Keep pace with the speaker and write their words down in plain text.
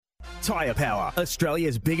Tyre Power,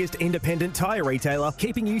 Australia's biggest independent tyre retailer,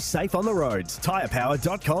 keeping you safe on the roads.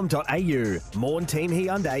 Tyrepower.com.au. Morn Team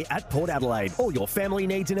Hyundai at Port Adelaide. All your family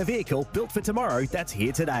needs in a vehicle built for tomorrow that's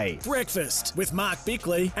here today. Breakfast with Mark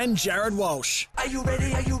Bickley and Jared Walsh. Are you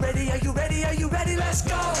ready? Are you ready? Are you ready? Are you ready? Let's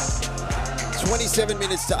go! 27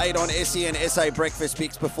 minutes to 8 on SEN SA Breakfast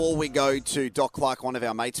Bicks. Before we go to Doc Clarke, one of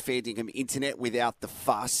our mates, fair dinkum internet without the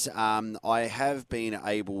fuss, I have been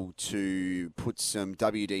able to put some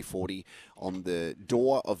WD-40 on the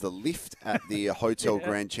door of the lift at the Hotel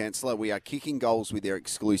Grand Chancellor. We are kicking goals with their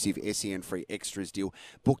exclusive SEN Free Extras deal.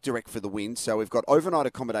 Book direct for the win. So we've got overnight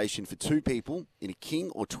accommodation for 2 people in a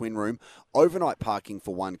king or twin room, overnight parking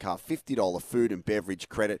for 1 car, $50 food and beverage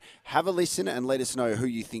credit. Have a listen and let us know who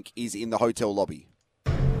you think is in the hotel lobby.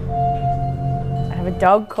 I have a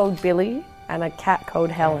dog called Billy and a cat called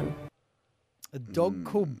Helen. A dog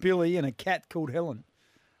called Billy and a cat called Helen.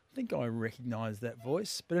 I think I recognise that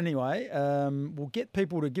voice. But anyway, we'll get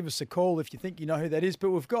people to give us a call if you think you know who that is. But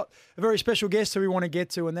we've got a very special guest who we want to get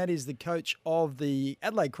to, and that is the coach of the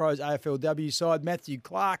Adelaide Crows AFLW side, Matthew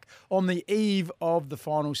Clarke, on the eve of the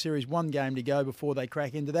final series. 1 game to go before they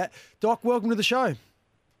crack into that. Doc, welcome to the show.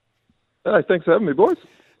 Hey, thanks for having me, boys.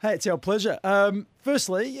 Hey, it's our pleasure.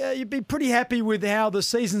 Firstly, you'd be pretty happy with how the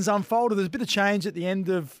season's unfolded. There's a bit of change at the end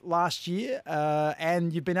of last year,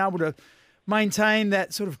 and you've been able to maintain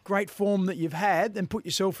that sort of great form that you've had and put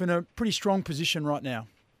yourself in a pretty strong position right now.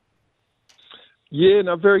 Yeah,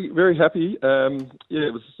 no, very, very happy.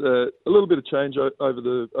 It was a little bit of change over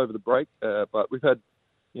the break, but we've had,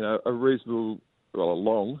 a reasonable, a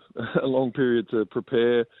long period to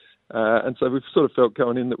prepare, and so we've sort of felt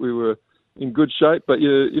going in that we were in good shape. But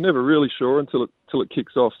you're never really sure until it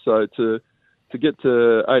kicks off. So to get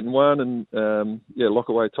to 8-1 and lock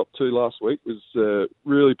away top 2 last week was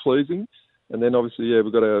really pleasing. And then obviously,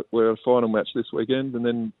 we're a final match this weekend, and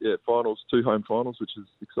then finals, 2 home finals, which is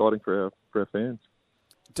exciting for our fans.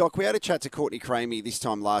 Doc, we had a chat to Courtney Cramey this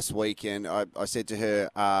time last week, and I said to her,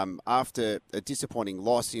 after a disappointing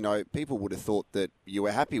loss, people would have thought that you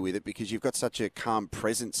were happy with it because you've got such a calm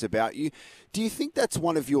presence about you. Do you think that's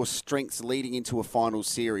one of your strengths leading into a final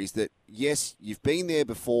series, that, yes, you've been there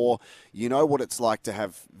before, you know what it's like to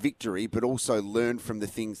have victory, but also learn from the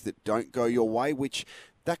things that don't go your way, which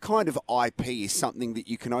that kind of IP is something that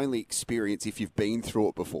you can only experience if you've been through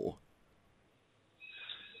it before?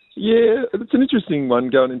 Yeah, it's an interesting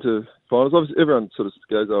one going into finals. Obviously, everyone sort of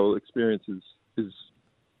goes, experience is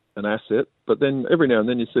an asset. But then every now and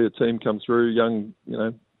then you see a team come through, young,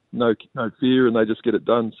 no fear, and they just get it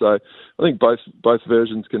done. So I think both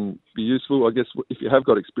versions can be useful. I guess if you have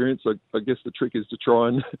got experience, I guess the trick is to try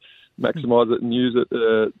and maximise it and use it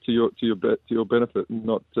to your benefit, and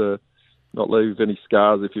not leave any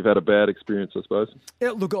scars if you've had a bad experience, I suppose.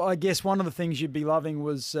 Yeah, look, I guess one of the things you'd be loving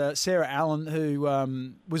was Sarah Allen, who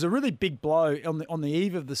was a really big blow on the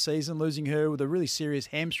eve of the season, losing her with a really serious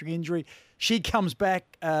hamstring injury. She comes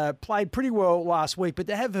back, played pretty well last week, but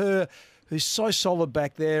to have her, who's so solid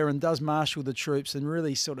back there and does marshal the troops and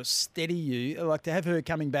really sort of steady you, like to have her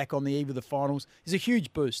coming back on the eve of the finals is a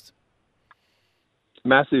huge boost.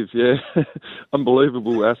 Massive, yeah.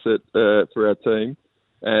 Unbelievable asset for our team.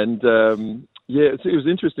 And, it was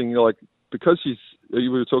interesting, because we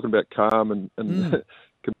were talking about calm and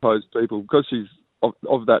composed people, because she's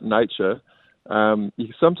of that nature,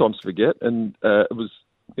 you sometimes forget. And it was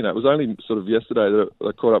only sort of yesterday that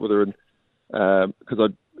I caught up with her, and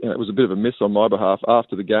because it was a bit of a miss on my behalf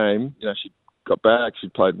after the game. She got back, she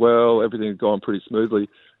played well, everything had gone pretty smoothly.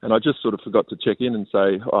 And I just sort of forgot to check in and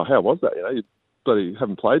say, oh, how was that? You bloody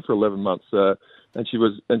haven't played for 11 months. And she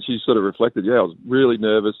sort of reflected, I was really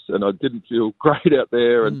nervous and I didn't feel great out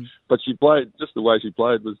there. But she played, just the way she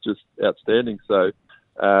played was just outstanding. So,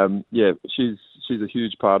 she's a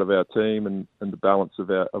huge part of our team and the balance of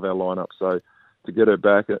our lineup. So to get her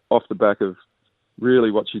back off the back of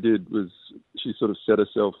really what she did was she sort of set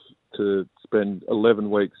herself to spend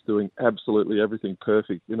 11 weeks doing absolutely everything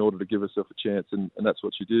perfect in order to give herself a chance. And that's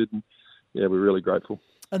what she did. And we're really grateful.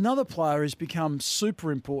 Another player who's become super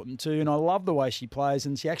important too, and I love the way she plays,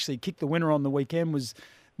 and she actually kicked the winner on the weekend, was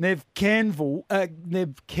Nev Kelly.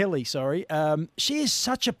 She is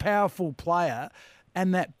such a powerful player,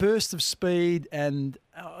 and that burst of speed, and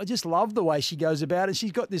I just love the way she goes about it.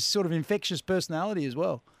 She's got this sort of infectious personality as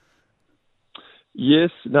well.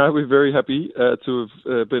 Yes, no, we're very happy to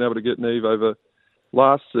have been able to get Neve over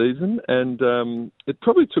last season, and it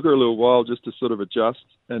probably took her a little while just to sort of adjust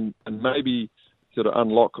and maybe sort of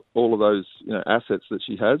unlock all of those assets that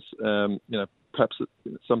she has. Perhaps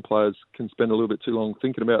some players can spend a little bit too long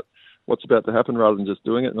thinking about what's about to happen rather than just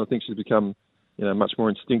doing it. And I think she's become much more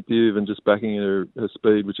instinctive and just backing her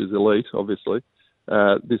speed, which is elite, obviously,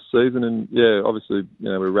 this season. And obviously,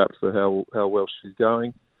 we're wrapped for how well she's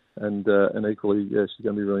going, and equally, she's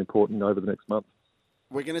going to be really important over the next month.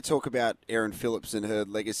 We're going to talk about Erin Phillips and her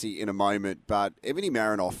legacy in a moment, but Ebony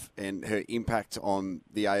Marinoff and her impact on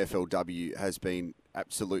the AFLW has been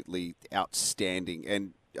absolutely outstanding.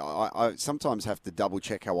 And I sometimes have to double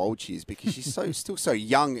check how old she is because she's still so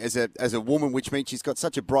young as a woman, which means she's got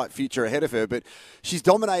such a bright future ahead of her. But she's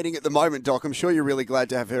dominating at the moment, Doc. I'm sure you're really glad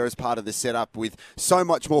to have her as part of the setup with so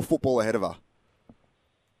much more football ahead of her.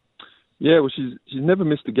 Yeah, well, she's never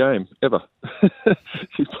missed a game ever.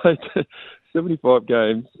 She's played 75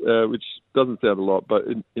 games, which doesn't sound a lot, but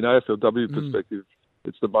in AFLW perspective,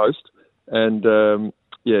 it's the most. And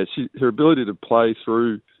her ability to play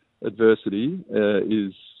through adversity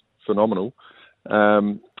is phenomenal,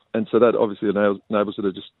 and so that obviously enables her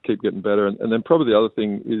to just keep getting better. And then probably the other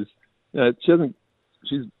thing is,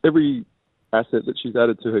 she's every asset that she's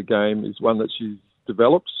added to her game is one that she's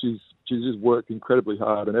developed. She's just worked incredibly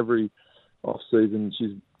hard, and every off season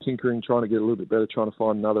she's tinkering, trying to get a little bit better, trying to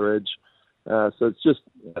find another edge. So it's just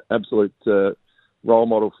absolute role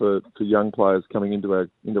model for young players coming into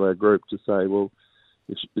our group to say, well,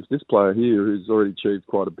 if this player here who's already achieved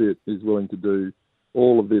quite a bit is willing to do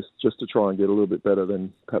all of this just to try and get a little bit better,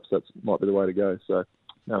 then perhaps that might be the way to go. So,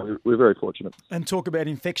 no, we're very fortunate. And talk about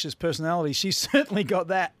infectious personality. She's certainly got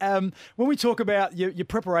that. When we talk about your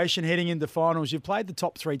preparation heading into finals, you've played the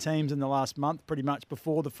top 3 teams in the last month, pretty much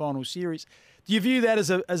before the final series. Do you view that as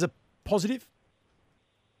a positive?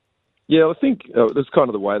 Yeah, I think that's kind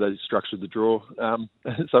of the way they structured the draw.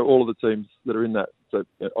 So all of the teams that are in that, so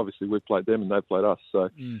obviously we've played them and they've played us. So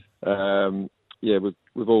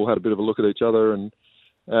we've all had a bit of a look at each other, and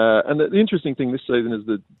the interesting thing this season is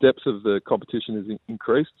the depth of the competition is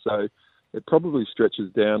increased. So it probably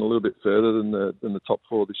stretches down a little bit further than the top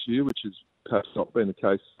 4 this year, which has perhaps not been the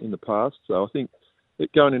case in the past. So I think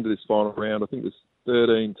going into this final round, I think there's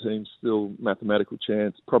 13 teams still mathematical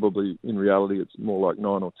chance. Probably in reality, it's more like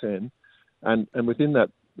 9 or 10. And within that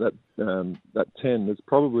 10, there's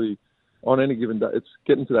probably on any given day, it's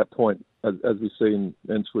getting to that point as we see in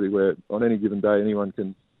men's footy, where on any given day anyone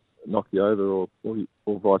can knock you over,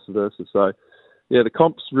 or vice versa. So, the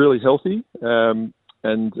comp's really healthy, and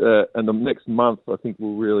the next month I think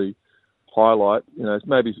will really highlight.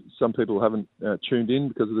 Maybe some people haven't tuned in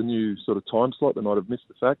because of the new sort of time slot. They might have missed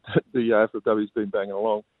the fact that the AFLW's been banging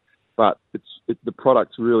along. But the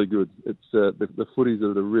product's really good. It's the footy's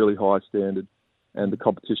at a really high standard, and the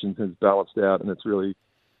competition has balanced out, and it's really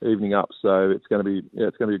evening up. So it's going to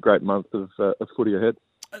be a great month of footy ahead.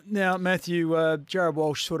 Now, Matthew, Jared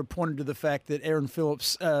Walsh sort of pointed to the fact that Erin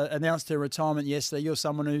Phillips announced her retirement yesterday. You're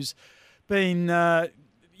someone who's been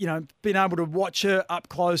able to watch her up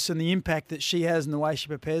close and the impact that she has and the way she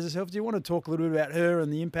prepares herself. Do you want to talk a little bit about her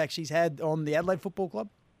and the impact she's had on the Adelaide Football Club?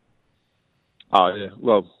 Oh, yeah.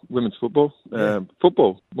 Well, women's football,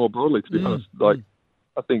 football more broadly, to be honest.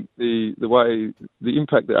 I think the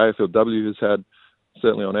impact that AFLW has had,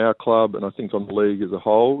 certainly on our club and I think on the league as a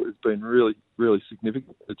whole, has been really, really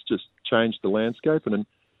significant. It's just changed the landscape, and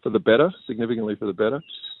for the better, significantly for the better.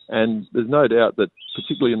 And there's no doubt that,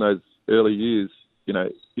 particularly in those early years, you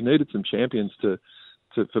needed some champions for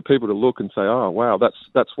people to look and say, oh, wow,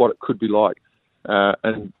 that's what it could be like.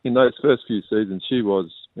 And in those first few seasons, she was,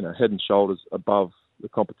 head and shoulders above the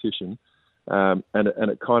competition, and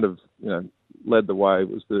it kind of, led the way.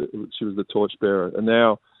 She was the torchbearer. And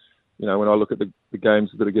now, when I look at the games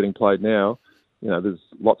that are getting played now, there's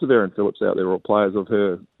lots of Erin Phillips out there, or players of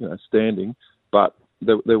her, standing, but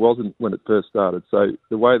there wasn't when it first started. So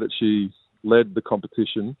the way that she led the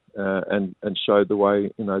competition and showed the way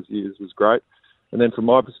in those years was great. And then from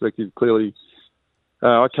my perspective, clearly,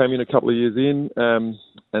 I came in a couple of years in,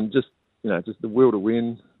 and just the will to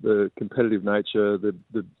win, the competitive nature,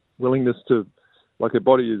 the willingness to, her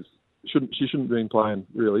body shouldn't have been playing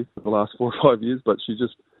really for the last 4 or 5 years, but she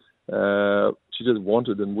just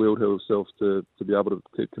wanted and willed herself to be able to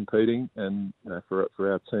keep competing, and for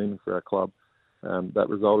our team and for our club, that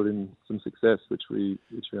resulted in some success, which we're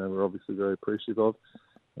obviously very appreciative of.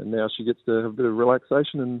 And now she gets to have a bit of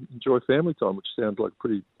relaxation and enjoy family time, which sounds like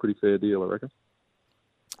a pretty fair deal, I reckon.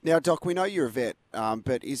 Now, Doc, we know you're a vet,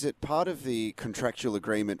 but is it part of the contractual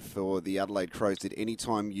agreement for the Adelaide Crows that any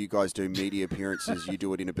time you guys do media appearances, you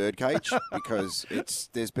do it in a birdcage? Because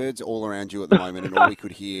there's birds all around you at the moment, and all we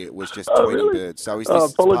could hear was just 20 birds. So is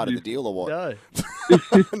this part of the deal or what? No.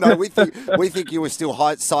 No, we think you were still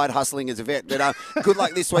side hustling as a vet. But good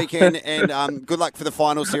luck this weekend, and good luck for the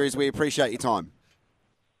final series. We appreciate your time.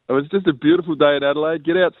 It was just a beautiful day in Adelaide.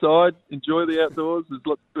 Get outside, enjoy the outdoors. There's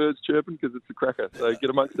lots of birds chirping because it's a cracker, so get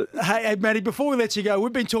amongst it. Hey, Matty, before we let you go,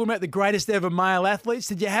 we've been talking about the greatest ever male athletes.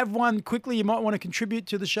 Did you have one quickly you might want to contribute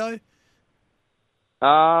to the show?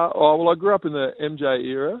 Well, I grew up in the MJ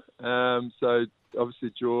era, so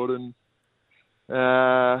obviously Jordan.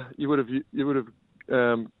 You would have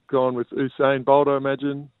gone with Usain Bolt, I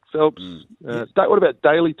imagine. Phelps. What about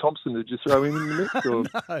Daley Thompson? Did you throw him in the mix? Or?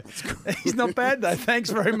 No, he's not bad though. Thanks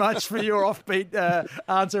very much for your offbeat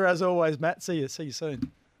answer as always, Matt. See you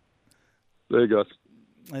soon. There you go.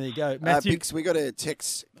 There you go, Matthew. Bicks, we got a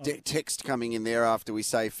text coming in there after we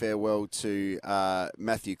say farewell to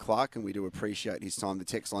Matthew Clarke, and we do appreciate his time. The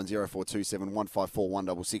text line 0427 154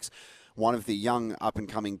 166. One of the young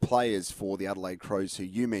up-and-coming players for the Adelaide Crows who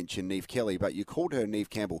you mentioned, Neve Kelly, but you called her Neve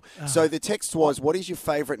Campbell. So the text was, what is your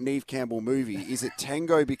favourite Neve Campbell movie? Is it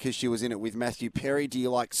Tango because she was in it with Matthew Perry? Do you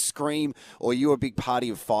like Scream, or are you a big Party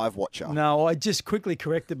of Five watcher? No, I just quickly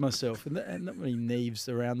corrected myself. And not many Neves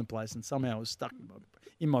around the place, and somehow it was stuck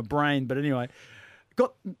in my brain. But anyway,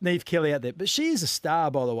 got Neve Kelly out there. But she is a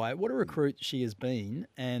star, by the way. What a recruit she has been.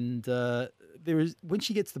 And when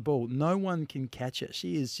she gets the ball, no one can catch her.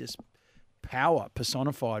 She is just power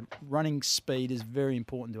personified. Running speed is very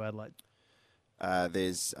important to Adelaide.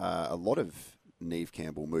 There's a lot of Neve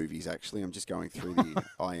Campbell movies, actually. I'm just going through the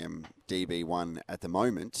IMDb one at the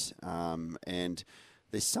moment. And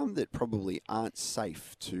there's some that probably aren't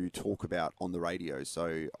safe to talk about on the radio.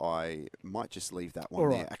 So I might just leave that one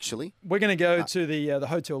there, actually. We're going to go to the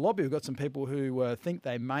hotel lobby. We've got some people who think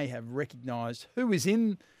they may have recognised who is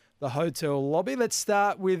in the hotel lobby. Let's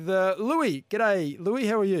start with Louis. G'day, Louis.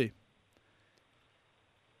 How are you?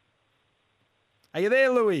 Are you there,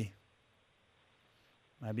 Louis?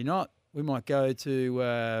 Maybe not. We might go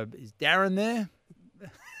to, is Darren there?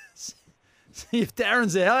 See if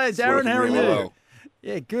Darren's there. Hi, Darren, how are you? Well.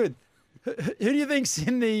 Yeah, good. Who do you think's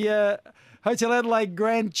in the Hotel Adelaide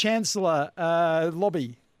Grand Chancellor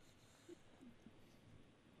lobby?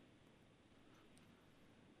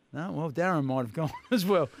 No, well, Darren might have gone as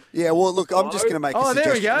well. Yeah, well, look, I'm just going to make a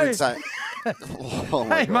suggestion. There we go. Say,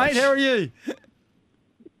 hey, mate, how are you?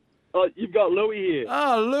 Oh, you've got Louis here.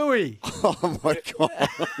 Oh, Louis. Oh, my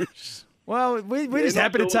gosh. Well, we're just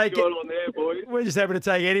happy to take it. We're just happy to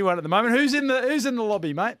take anyone at the moment. Who's in the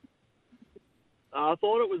lobby, mate? I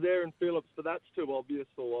thought it was Aaron Phillips, but that's too obvious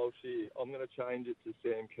for Walshy. I'm going to change it to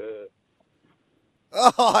Sam Kerr.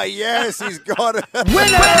 Oh, yes, he's got it.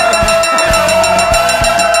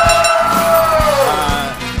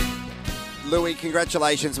 Louis,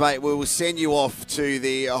 congratulations, mate. We will send you off to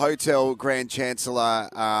the Hotel Grand Chancellor.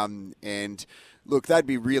 And look, they'd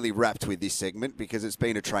be really wrapped with this segment because it's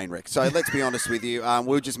been a train wreck. So let's be honest with you.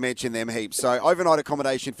 We'll just mention them heaps. So overnight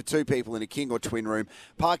accommodation for 2 people in a king or twin room,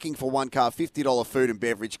 parking for 1 car, $50 food and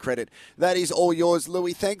beverage credit. That is all yours,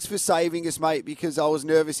 Louis. Thanks for saving us, mate, because I was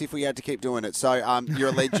nervous if we had to keep doing it. So you're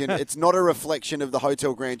a legend. It's not a reflection of the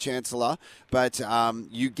Hotel Grand Chancellor, but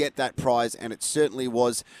you get that prize, and it certainly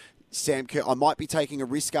was Sam Kerr. I might be taking a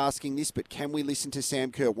risk asking this, but can we listen to Sam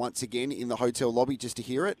Kerr once again in the hotel lobby just to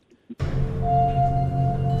hear it?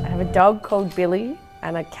 I have a dog called Billy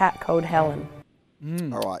and a cat called Helen.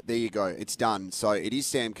 All right, there you go. It's done. So it is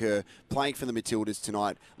Sam Kerr playing for the Matildas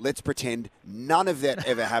tonight. Let's pretend none of that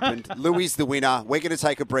ever happened. Louis the winner. We're going to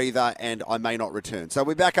take a breather, and I may not return. So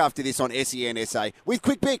we're back after this on SEN SA with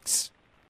Quick Bicks.